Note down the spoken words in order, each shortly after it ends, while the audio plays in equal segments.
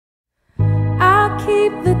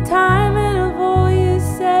timing of all you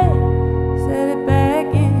said. Set it back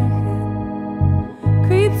in your head.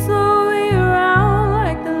 Creep slowly around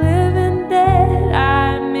like the living dead.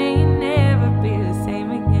 I may never be the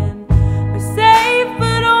same again. We're safe,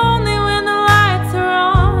 but only when the lights are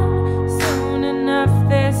on. Soon enough,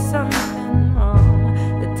 there's something wrong.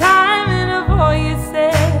 The timing of all you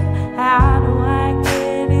said. How do I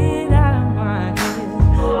get it out of my head?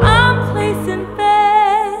 I'm placing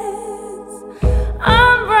bets,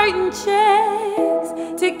 I'm writing checks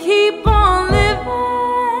to keep on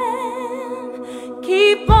living,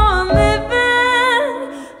 keep on living,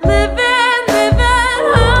 living, living.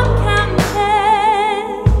 I'm counting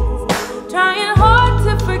heads, trying hard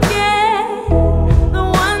to forget the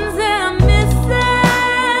ones that I'm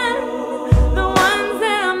missing, the ones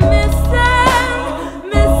that I'm missing,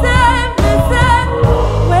 missing, missing.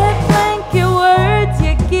 Wet blanket words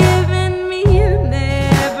you're giving me,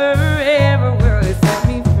 never ever will it set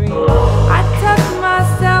me free. I tucked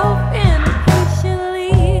myself in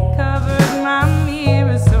patiently, covered my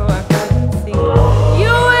mirror so I couldn't see.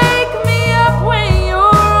 You wake me up when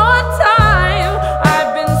you're on time.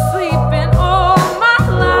 I've been sleeping all my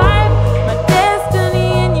life, my destiny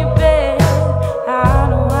in your bed. How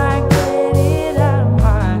do I get it out of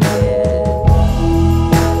my head?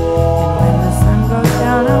 And when the sun goes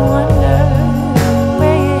down, I wonder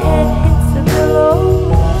where your head hits the pillow.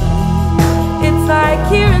 It's like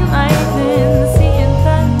hearing lightning, seeing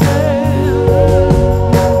thunder.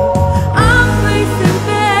 I'm placing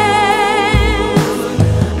bets,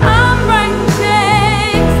 I'm writing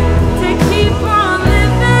checks to keep on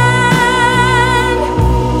living,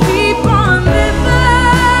 keep on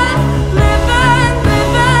living, living,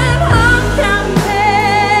 living. I'm counting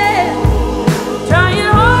heads, trying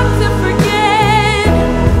hard to forget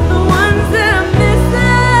the ones that I'm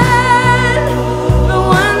missing, the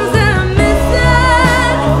ones that I'm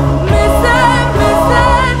missing, missing,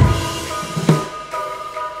 missing.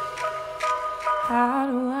 How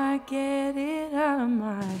do I get it out of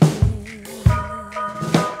my head?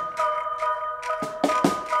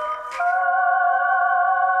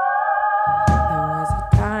 There was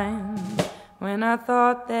a time when I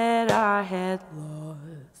thought that I had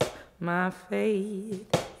lost my faith.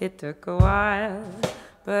 It took a while,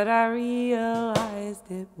 but I realized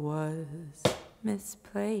it was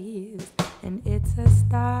misplaced. And it's a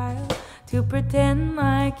style to pretend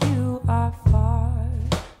like you are far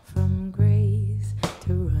from grace,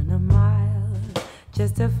 to run a mile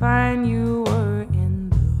just to find you were in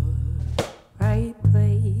the right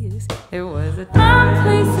place. There was a time. I'm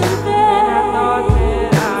placing